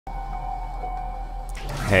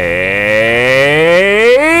Hey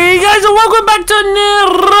guys, and welcome back to Neir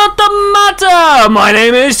Automata! My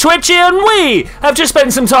name is Twitchi, and we have just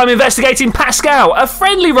spent some time investigating Pascal, a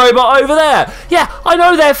friendly robot over there. Yeah, I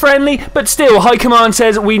know they're friendly, but still, High Command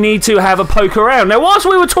says we need to have a poke around. Now, whilst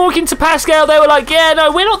we were talking to Pascal, they were like, yeah, no,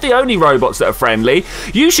 we're not the only robots that are friendly.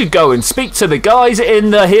 You should go and speak to the guys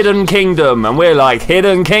in the Hidden Kingdom. And we're like,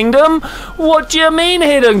 Hidden Kingdom? What do you mean,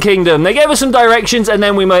 Hidden Kingdom? They gave us some directions, and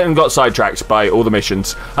then we went and got sidetracked by all the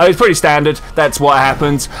missions. It's pretty standard, that's what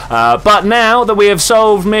happens. But now that we have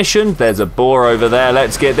solved mission, there's a boar over there,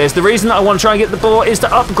 let's get this. The reason that I want to try and get the boar is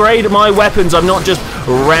to upgrade my weapons. I'm not just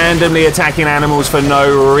randomly attacking animals for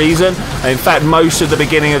no reason. In fact, most of the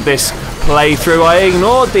beginning of this playthrough, I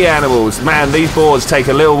ignored the animals. Man, these boars take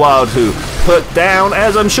a little while to put down,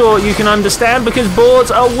 as I'm sure you can understand, because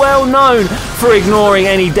boars are well known for ignoring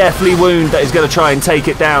any deathly wound that is going to try and take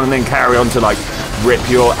it down and then carry on to, like, rip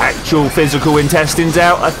your actual physical intestines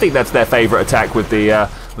out. I think that's their favourite attack with the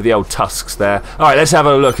old tusks there. Alright, let's have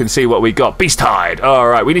a look and see what we got. Beast hide.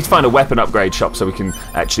 Alright, we need to find a weapon upgrade shop so we can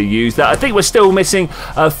actually use that. I think we're still missing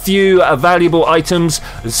a few valuable items,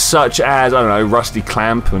 such as, I don't know, rusty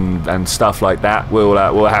clamp and stuff like that. We'll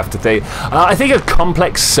have to think. I think a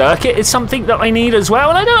complex circuit is something that I need as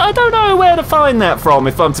well, and I don't know where to find that from,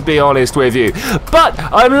 if I'm to be honest with you. But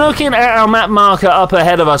I'm looking at our map marker up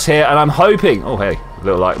ahead of us here, and I'm hoping... Oh, hey.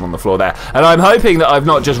 Little item on the floor there, and I'm hoping that I've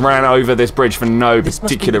not just ran over this bridge for no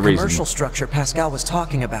particular reason. The commercial structure Pascal was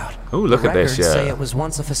talking about. Oh, look at this! Yeah. Say it was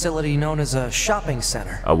once a facility known as a shopping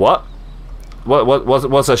center. A what? What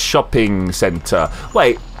was a shopping center?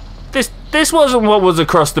 Wait, this wasn't what was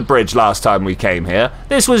across the bridge last time we came here.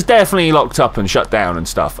 This was definitely locked up and shut down and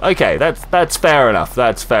stuff. Okay, that's fair enough.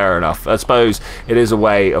 That's fair enough. I suppose it is a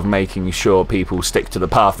way of making sure people stick to the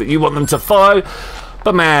path that you want them to follow.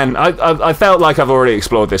 But man, I felt like I've already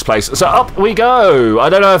explored this place. So up we go. I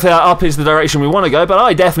don't know if up is the direction we want to go, but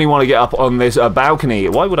I definitely want to get up on this balcony.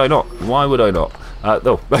 Why would I not? Why would I not?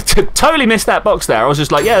 Oh, I totally missed that box there. I was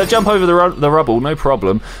just like, yeah, jump over the rubble, no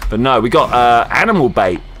problem. But no, we got animal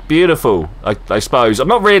bait. Beautiful, I suppose. I'm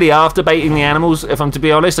not really after baiting the animals, if I'm to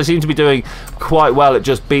be honest. I seem to be doing quite well at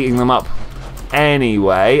just beating them up.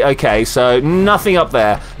 Anyway, okay, so nothing up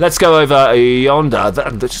there. Let's go over yonder.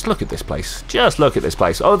 Just look at this place. Just look at this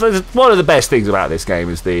place. Oh, one of the best things about this game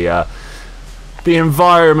is the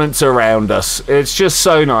environments around us. It's just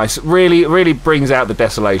so nice. Really brings out the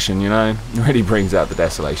desolation, you know? Really brings out the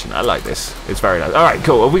desolation. I like this. It's very nice. All right,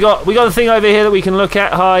 cool. We got a thing over here that we can look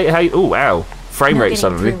at. Hi, hey. Oh, wow. Frame rate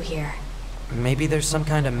suddenly. Here. Maybe there's some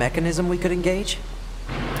kind of mechanism we could engage?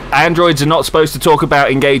 Androids are not supposed to talk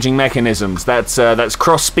about engaging mechanisms. That's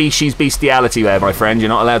cross-species bestiality there, my friend. You're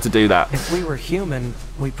not allowed to do that. If we were human,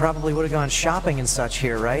 we probably would have gone shopping and such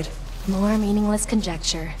here, right? More meaningless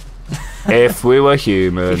conjecture. If we were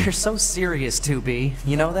human. You're so serious, 2B.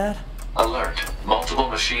 You know that? Alert. Multiple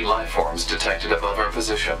machine life forms detected above our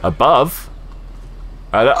position. Above?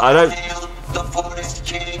 I don't...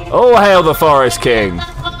 Oh, hail the Forest King.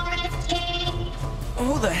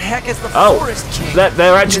 Who the heck is the Forest King?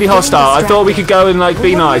 They're actually hostile. I thought we could go and, like,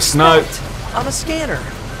 be nice. No. I'm a scanner.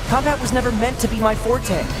 Combat was never meant to be my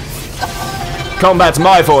forte. Combat's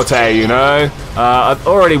my forte, you know. I've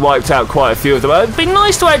already wiped out quite a few of them. It'd be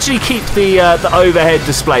nice to actually keep the overhead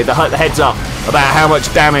display, the heads up about how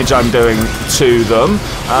much damage I'm doing to them.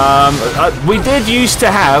 We did used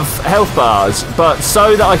to have health bars, but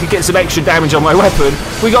so that I could get some extra damage on my weapon,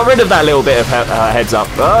 we got rid of that little bit of heads up.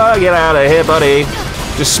 Oh, get out of here, buddy.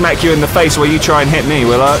 Just smack you in the face while you try and hit me,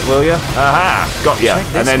 will you? Aha, got ya.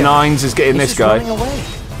 And then Nines is getting this guy.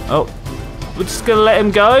 Oh. We're just going to let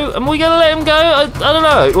him go? Am we going to let him go? I don't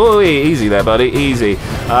know. Oh, easy there, buddy. Easy.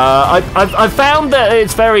 I've found that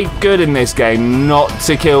it's very good in this game not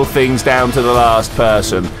to kill things down to the last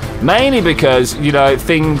person. Mainly because, you know,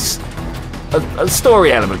 things...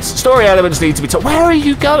 story elements. Story elements need to be told. Where are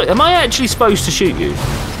you going? Am I actually supposed to shoot you?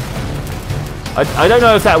 I don't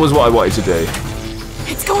know if that was what I wanted to do.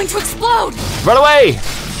 It's going to explode! Run away!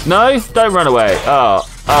 No? Don't run away. Oh.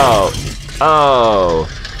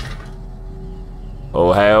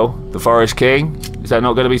 Oh, hail the Forest King. Is that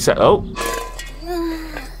not going to be set? Oh.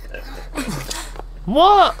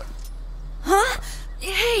 What? Huh?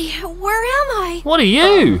 Hey, where am I? What are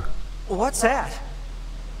you? What's that?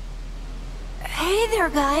 Hey there,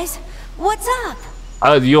 guys. What's up?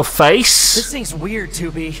 Your face? This thing's weird,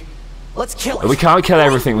 2B. Let's kill it. We can't kill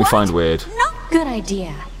everything we find weird. No. Good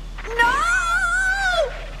idea. No!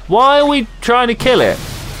 Why are we trying to kill it?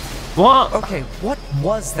 What? Okay, what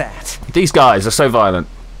was that? These guys are so violent.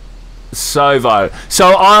 So violent.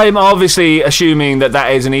 So I'm obviously assuming that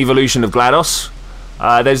that is an evolution of GLaDOS.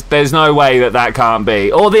 There's no way that can't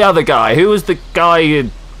be. Or the other guy. Who was the guy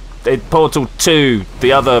in Portal 2?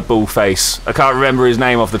 The other bullface. I can't remember his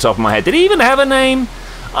name off the top of my head. Did he even have a name?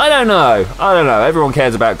 I don't know. Everyone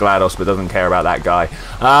cares about GLaDOS, but doesn't care about that guy.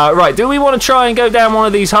 Right, do we want to try and go down one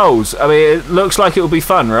of these holes? I mean, it looks like it would be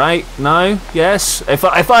fun, right? No? Yes? If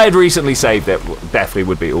I had recently saved it, definitely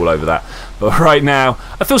would be all over that. But right now,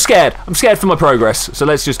 I feel scared. I'm scared for my progress, so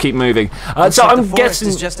let's just keep moving. So I'm guessing...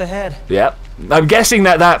 is just ahead. Yep. I'm guessing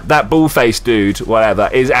that bullface dude, whatever,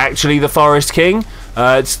 is actually the Forest King.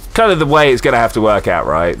 It's kind of the way it's going to have to work out,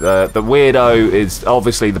 right? The weirdo is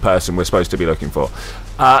obviously the person we're supposed to be looking for.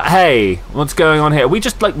 Hey, what's going on here? Are we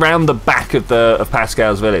just like round the back of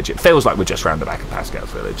Pascal's village? It feels like we're just round the back of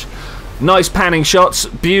Pascal's village. Nice panning shots,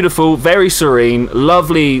 beautiful, very serene,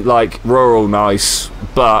 lovely, like rural, nice.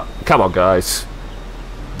 But come on, guys,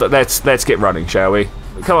 let's get running, shall we?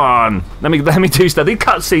 Come on, let me do stuff. These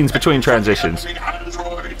cutscenes between transitions.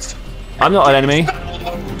 I'm not an enemy.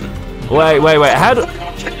 Wait. How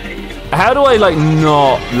do I like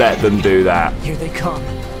not let them do that? Here they come.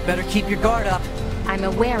 Better keep your guard up. I'm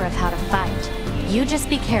aware of how to fight. You just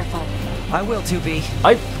be careful. I will, 2B.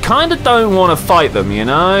 I kind of don't want to fight them, you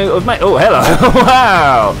know? Oh, hello.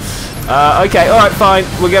 Wow. Okay, alright, fine.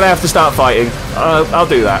 We're going to have to start fighting. I'll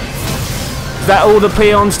do that. Is that all the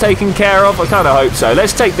peons taken care of? I kind of hope so.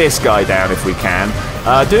 Let's take this guy down if we can.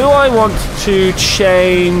 Do I want to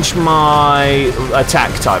change my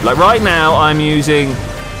attack type? Like right now I'm using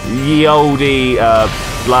ye olde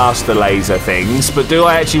blaster laser things, but do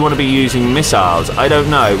I actually want to be using missiles? I don't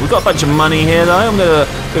know. We've got a bunch of money here though. I'm gonna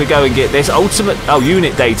go and get this ultimate. Oh,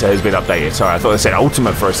 unit data has been updated. Sorry, I thought I said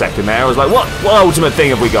ultimate for a second there. I was like, what ultimate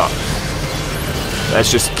thing have we got?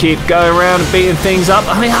 Let's just keep going around and beating things up.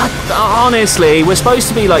 I mean, honestly, we're supposed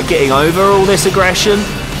to be like getting over all this aggression.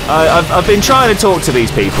 I've been trying to talk to these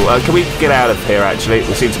people. Can we get out of here, actually?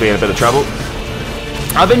 We seem to be in a bit of trouble.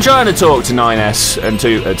 I've been trying to talk to 9S and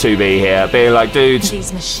 2B here, being like, dudes,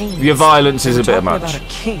 your violence is a bit much. About a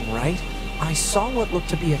king, right? I saw what looked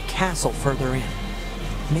to be a castle further in.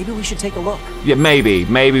 Maybe we should take a look. Yeah, maybe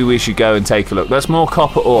we should go and take a look. That's more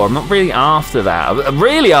copper ore. I'm not really after that. I'm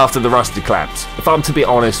really after the rusted clamps. If I'm to be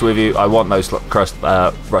honest with you, I want those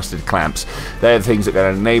rusted clamps. They're the things that are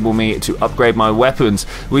going to enable me to upgrade my weapons.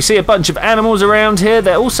 We see a bunch of animals around here.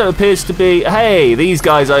 There also appears to be, hey, these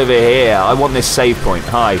guys over here. I want this save point.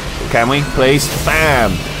 Hi, can we, please?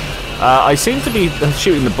 Bam. I seem to be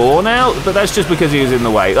shooting the boar now, but that's just because he was in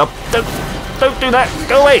the way. Oh, don't do that.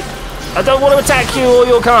 Go away. I don't want to attack you or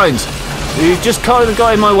your kind. You just kind of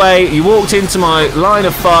got in my way. You walked into my line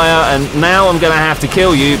of fire, and now I'm going to have to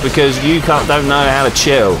kill you because you don't know how to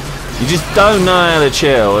chill. You just don't know how to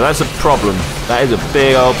chill. That's a problem. That is a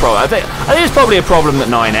big old problem. I think it's probably a problem that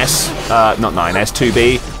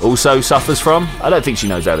 2B also suffers from. I don't think she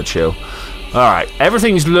knows how to chill. All right,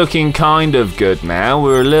 everything's looking kind of good now.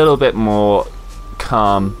 We're a little bit more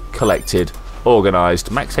calm, collected,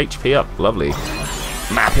 organised. Max HP up, lovely.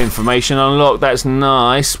 Map information unlocked, that's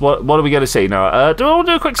nice. What are we going to see? No, do I want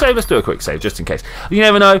to do a quick save? Let's do a quick save, just in case. You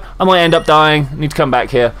never know, I might end up dying. Need to come back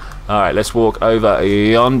here. Alright, let's walk over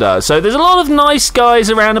yonder. So there's a lot of nice guys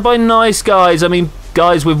around, and by nice guys, I mean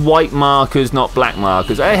guys with white markers, not black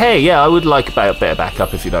markers. Hey, yeah, I would like a bit of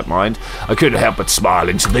backup if you don't mind. I couldn't help but smile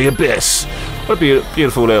into the abyss. What a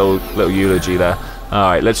beautiful little eulogy there.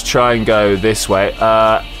 Alright, let's try and go this way.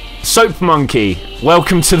 Soap Monkey,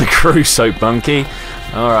 welcome to the crew, Soap Monkey.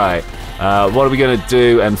 Alright, what are we going to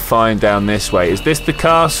do and find down this way? Is this the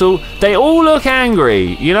castle? They all look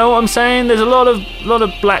angry, you know what I'm saying? There's a lot of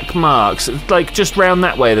black marks. Like, just round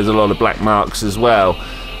that way there's a lot of black marks as well.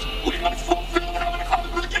 We must fulfill our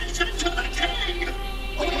obligation to the king.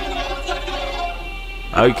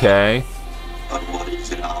 Okay. But what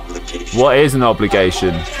is an obligation? What is an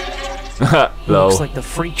obligation? Looks like the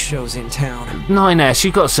freak show's in town. 9S,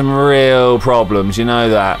 you've got some real problems, you know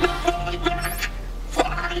that.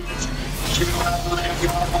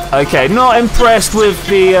 Okay, not impressed with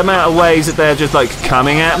the amount of ways that they're just like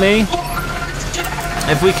coming at me.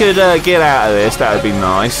 If we could get out of this, that would be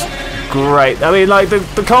nice. Great. I mean, like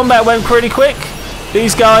the combat went pretty quick.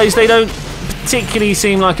 These guys, they don't particularly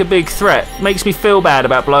seem like a big threat. Makes me feel bad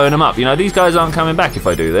about blowing them up. You know, these guys aren't coming back if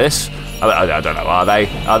I do this. I don't know, are they?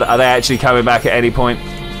 Are they actually coming back at any point?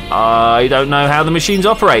 I don't know how the machines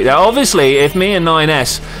operate. Now, obviously, if me and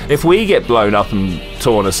 9S, if we get blown up and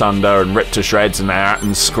torn asunder and ripped to shreds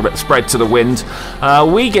and spread to the wind,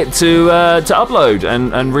 we get to upload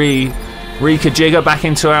and re-kajigger back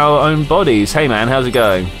into our own bodies. Hey, man, how's it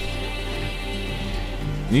going?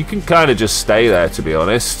 You can kind of just stay there, to be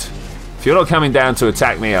honest. If you're not coming down to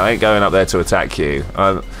attack me, I ain't going up there to attack you.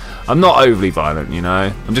 I'm not overly violent, you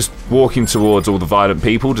know. I'm just walking towards all the violent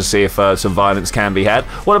people to see if some violence can be had.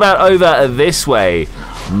 What about over this way?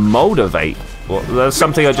 Moldavate. Well, that's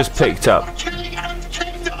something I just picked up.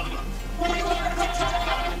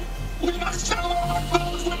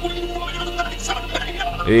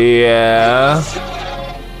 Yeah.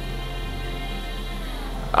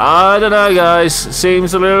 I don't know, guys.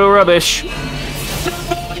 Seems a little rubbish.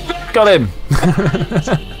 Got him.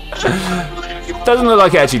 Doesn't look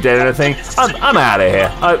like it actually did anything. I'm out of here.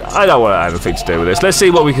 I don't want to have anything to do with this. Let's see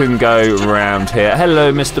what we can go around here.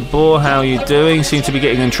 Hello, Mr. Boar. How are you doing? Seem to be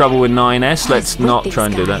getting in trouble with 9S. Let's not try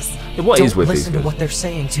and do that. What is with these guys? Listen to what they're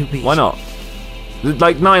saying, 2B. Why not?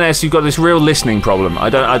 Like 9S, you've got this real listening problem. I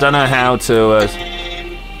don't know how to.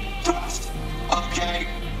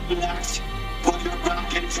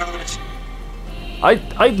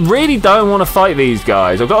 I really don't want to fight these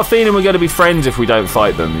guys. I've got a feeling we're going to be friends if we don't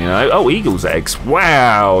fight them, you know? Oh, eagle's eggs.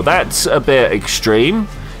 Wow, that's a bit extreme.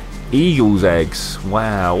 Eagle's eggs.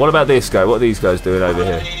 Wow. What about this guy? What are these guys doing over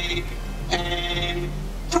here?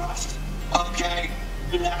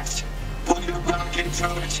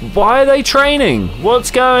 Why are they training?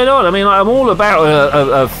 What's going on? I mean, I'm all about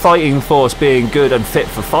a fighting force being good and fit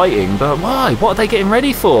for fighting, but why? What are they getting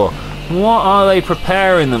ready for? What are they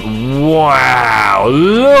preparing them? Wow,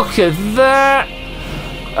 look at that.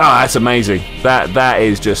 Oh, that's amazing. That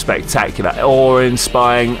is just spectacular.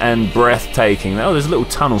 Awe-inspiring and breathtaking. Oh, there's a little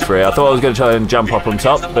tunnel through it. I thought I was going to try and jump up on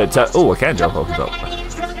top, but oh, I can jump up on top.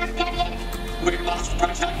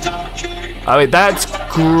 I mean, that's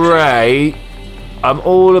great. I'm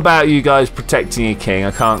all about you guys protecting your king.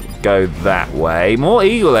 I can't go that way. More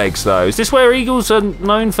eagle eggs, though. Is this where eagles are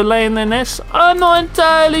known for laying their nests? I'm not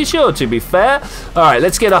entirely sure, to be fair. All right,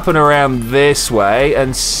 let's get up and around this way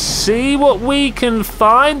and see what we can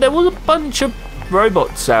find. There was a bunch of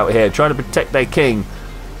robots out here trying to protect their king.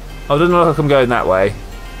 I don't know if I'm going that way.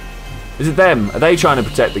 Is it them? Are they trying to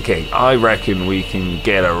protect the king? I reckon we can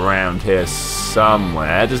get around here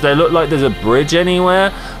somewhere. Does there look like there's a bridge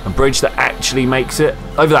anywhere? A bridge that actually makes it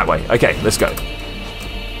over that way. Okay, let's go.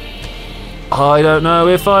 I don't know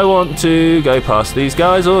if I want to go past these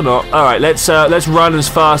guys or not. All right, let's run as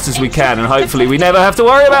fast as we can, and hopefully we never have to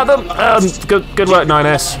worry about them. Good work,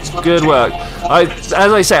 9S. Good work. As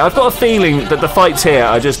I say, I've got a feeling that the fights here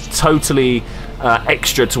are just totally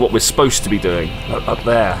extra to what we're supposed to be doing. Up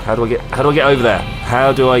there. How do I get over there?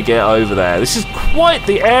 How do I get over there? This is quite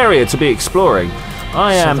the area to be exploring.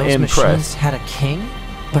 I am so those impressed. Machines had a king?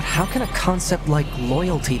 But how can a concept like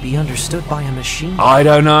loyalty be understood by a machine? I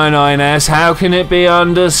don't know, 9S. How can it be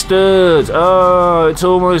understood? Oh, it's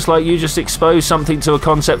almost like you just expose something to a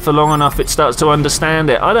concept for long enough, it starts to understand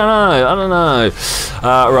it. I don't know.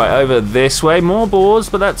 Right, over this way. More boars,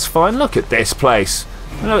 but that's fine. Look at this place.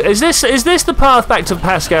 Is this the path back to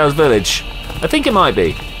Pascal's village? I think it might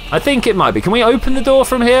be. Can we open the door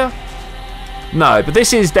from here? No, but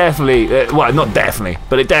this is definitely, well, not definitely,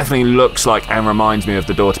 but it definitely looks like and reminds me of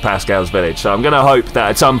the door to Pascal's village. So I'm going to hope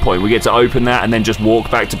that at some point we get to open that and then just walk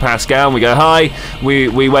back to Pascal and we go, hi,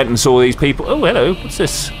 we went and saw these people. Oh, hello, what's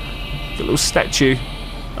this? The little statue.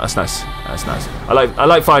 That's nice. That's nice. I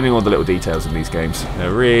like finding all the little details in these games.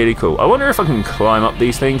 They're really cool. I wonder if I can climb up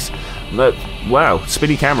these things. Look, wow,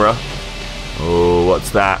 spinny camera. Oh,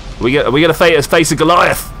 what's that? Are we gonna face a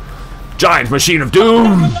Goliath? Giant machine of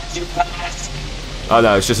doom. Oh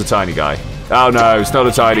no, it's just a tiny guy. Oh no, it's not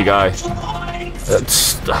a tiny guy.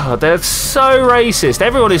 They're so racist.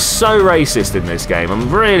 Everyone is so racist in this game. I'm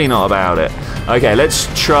really not about it. Okay, let's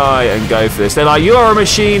try and go for this. They're like, you're a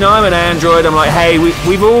machine, I'm an android. I'm like, hey,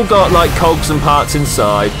 we've all got like cogs and parts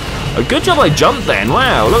inside. A good job I jumped then.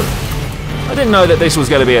 Wow, look. I didn't know that this was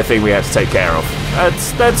going to be a thing we had to take care of.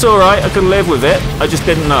 That's all right. I can live with it. I just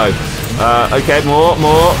didn't know. Okay, more.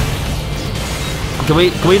 Can we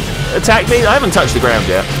attack me? I haven't touched the ground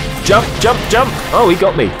yet. Jump. Oh, he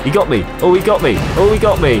got me. Oh, he got me.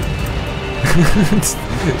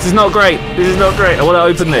 This is not great. I want to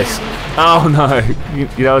open this. Oh no.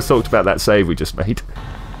 You know, I talked about that save we just made.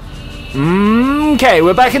 Okay,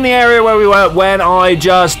 we're back in the area where we were when I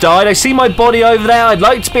just died. I see my body over there. I'd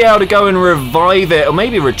like to be able to go and revive it, or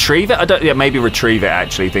maybe retrieve it. Maybe retrieve it,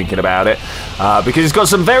 actually, thinking about it. Because it's got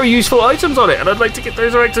some very useful items on it, and I'd like to get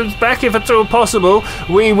those items back if at all possible.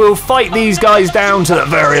 We will fight these guys down to the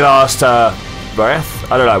very last breath.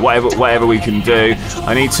 I don't know, whatever we can do.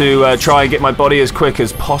 I need to try and get my body as quick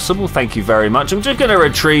as possible. Thank you very much. I'm just going to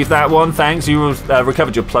retrieve that one. Thanks. You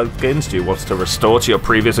recovered your plugins. Do you want to restore to your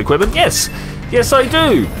previous equipment? Yes, I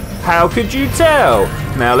do. How could you tell?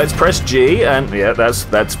 Now let's press G, and yeah,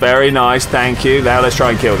 that's very nice. Thank you. Now let's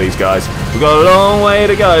try and kill these guys. We've got a long way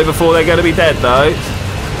to go before they're going to be dead, though.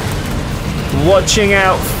 Watching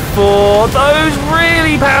out for those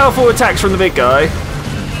really powerful attacks from the big guy.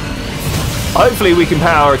 Hopefully we can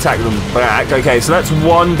power attack them back. Okay, so that's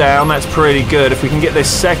one down. That's pretty good. If we can get this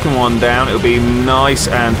second one down, it'll be nice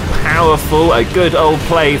and powerful. A good old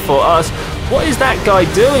play for us. What is that guy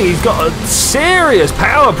doing? He's got a serious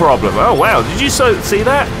power problem. Oh, wow. Did you see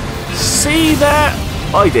that? See that?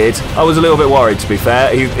 I did. I was a little bit worried, to be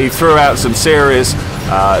fair. He threw out some serious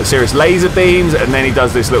laser beams, and then he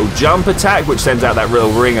does this little jump attack, which sends out that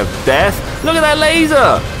real ring of death. Look at that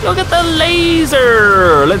laser! Look at the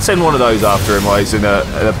laser! Let's send one of those after him while he's in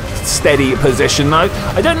a steady position, though.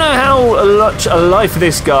 I don't know how much a life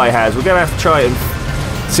this guy has. We're going to have to try and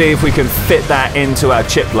see if we can fit that into our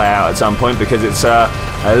chip layout at some point, because it's a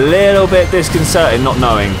little bit disconcerting not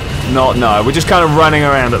knowing. We're just kind of running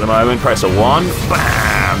around at the moment. Press a 1.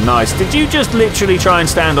 Bam! Nice. Did you just literally try and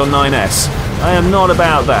stand on 9S? I am not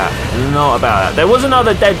about that. Not about that. There was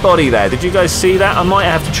another dead body there. Did you guys see that? I might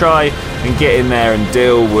have to try and get in there and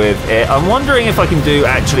deal with it. I'm wondering if I can do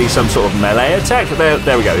actually some sort of melee attack.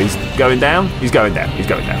 There we go. He's going down. He's going down. He's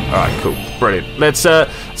going down. All right, cool. Brilliant. Let's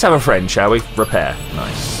have a friend, shall we? Repair.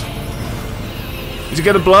 Nice. Is it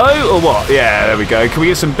going to blow or what? Yeah, there we go. Can we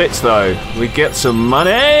get some bits, though? We get some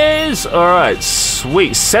monies. All right,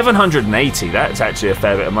 sweet. 780. That's actually a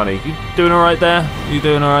fair bit of money. You doing all right there? You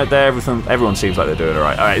doing all right there? Everyone seems like they're doing all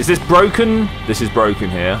right. All right, is this broken? This is broken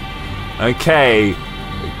here. Okay.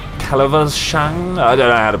 Kalavashang? I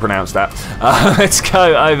don't know how to pronounce that. Let's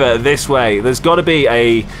go over this way. There's got to be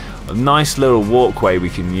a nice little walkway we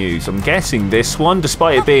can use. I'm guessing this one,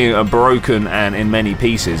 despite it being broken and in many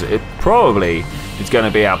pieces, it probably is going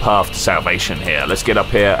to be our path to salvation here. Let's get up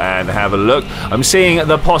here and have a look. I'm seeing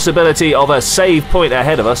the possibility of a save point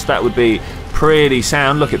ahead of us. That would be pretty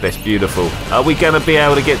sound. Look at this, beautiful. Are we going to be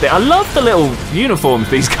able to get there? I love the little uniforms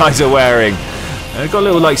these guys are wearing. They've got a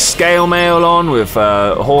little like scale mail on with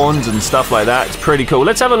horns and stuff like that. It's pretty cool.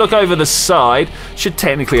 Let's have a look over the side. Should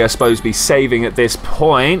technically, I suppose, be saving at this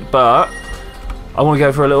point, but I want to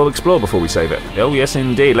go for a little explore before we save it. Oh, yes,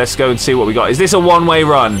 indeed. Let's go and see what we got. Is this a one-way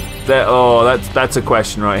run? That's a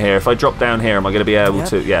question right here. If I drop down here, am I going to be able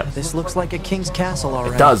to? Yeah. This looks like a king's castle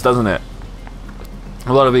already. It does, doesn't it?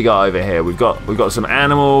 What have we got over here? We've got some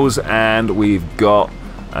animals, and we've got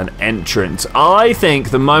an entrance. I think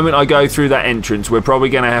the moment I go through that entrance, we're probably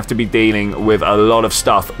going to have to be dealing with a lot of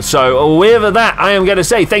stuff. So with that, I am going to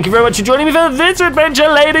say thank you very much for joining me for this adventure,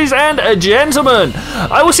 ladies and gentlemen.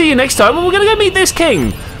 I will see you next time when we're going to go meet this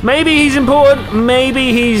king. Maybe he's important,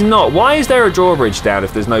 maybe he's not. Why is there a drawbridge down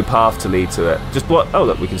if there's no path to lead to it? Just what? Oh,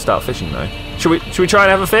 look, we can start fishing though. Should we try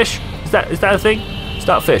and have a fish? Is that a thing?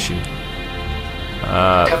 Start fishing.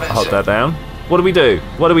 Hold that down. What do we do?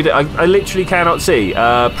 What do we do? I literally cannot see.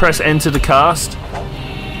 Press enter to cast.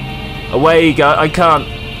 Away you go. I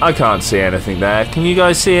can't see anything there. Can you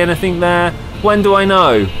guys see anything there? When do I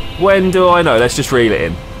know? When do I know? Let's just reel it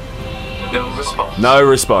in. No response. No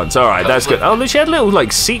response. All right, that's good. Oh, she had a little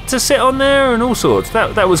like seat to sit on there and all sorts.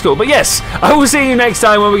 That was cool. But yes, I will see you next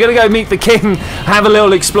time when we're gonna go meet the king, have a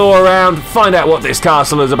little explore around, find out what this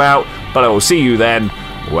castle is about. But I will see you then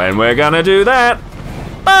when we're gonna do that.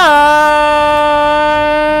 Bye!